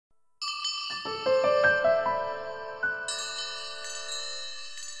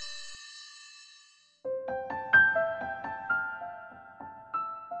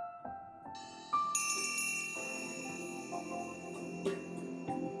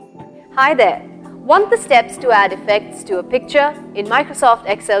Hi there! Want the steps to add effects to a picture in Microsoft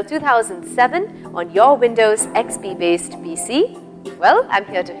Excel 2007 on your Windows XP based PC? Well, I'm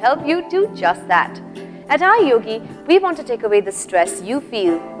here to help you do just that. At iYogi, we want to take away the stress you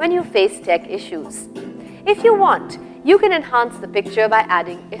feel when you face tech issues. If you want, you can enhance the picture by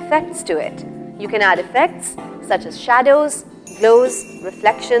adding effects to it. You can add effects such as shadows, glows,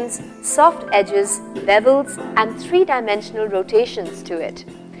 reflections, soft edges, bevels, and three-dimensional rotations to it.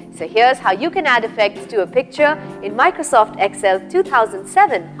 So here's how you can add effects to a picture in Microsoft Excel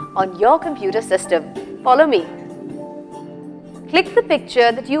 2007 on your computer system. Follow me. Click the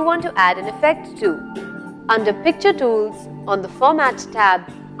picture that you want to add an effect to. Under Picture Tools, on the Format tab,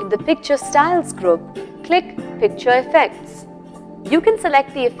 in the Picture Styles group, click Picture Effects. You can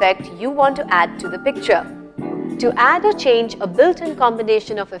select the effect you want to add to the picture. To add or change a built-in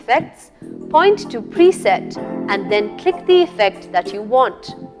combination of effects, point to Preset and then click the effect that you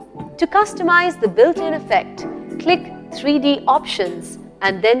want. To customize the built-in effect, click 3D Options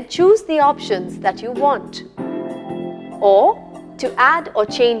and then choose the options that you want. Or, to add or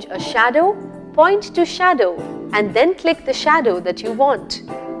change a shadow, point to Shadow and then click the shadow that you want.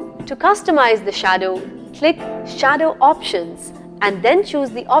 To customize the shadow, click Shadow Options and then choose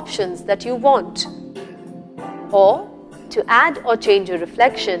the options that you want. Or, to add or change a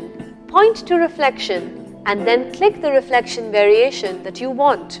reflection, point to Reflection and then click the reflection variation that you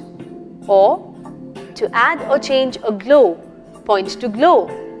want. Or, to add or change a glow, point to Glow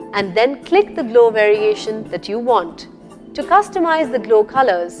and then click the glow variation that you want. To customize the glow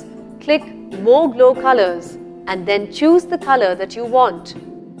colors, click More Glow Colors and then choose the color that you want.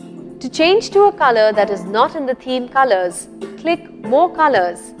 To change to a color that is not in the theme colors, click More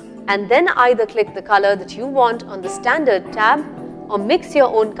Colors and then either click the color that you want on the Standard tab or mix your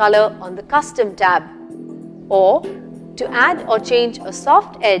own color on the Custom tab. Or, to add or change a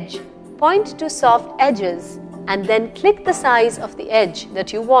soft edge, point to Soft Edges and then click the size of the edge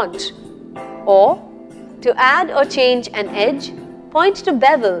that you want. Or, to add or change an edge, point to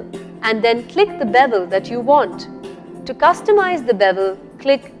Bevel and then click the bevel that you want. To customize the bevel,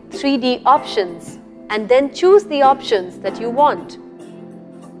 click 3D Options and then choose the options that you want.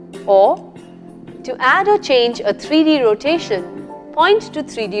 Or, to add or change a 3D rotation, point to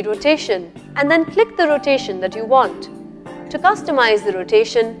 3D Rotation and then click the rotation that you want. To customize the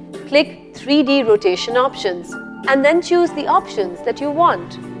rotation, click 3D Rotation Options and then choose the options that you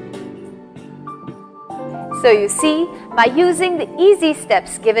want. So you see, by using the easy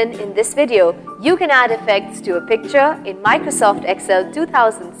steps given in this video, you can add effects to a picture in Microsoft Excel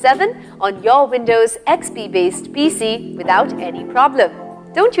 2007 on your Windows XP based PC without any problem.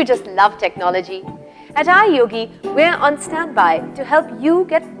 Don't you just love technology? At iYogi, we're on standby to help you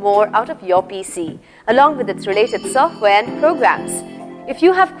get more out of your PC, along with its related software and programs. If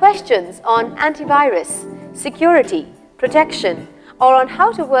you have questions on antivirus, security, protection, or on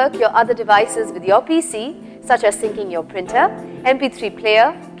how to work your other devices with your PC, such as syncing your printer, MP3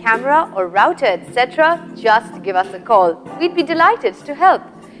 player, camera, or router, etc., just give us a call. We'd be delighted to help.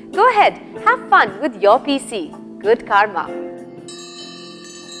 Go ahead, have fun with your PC. Good karma.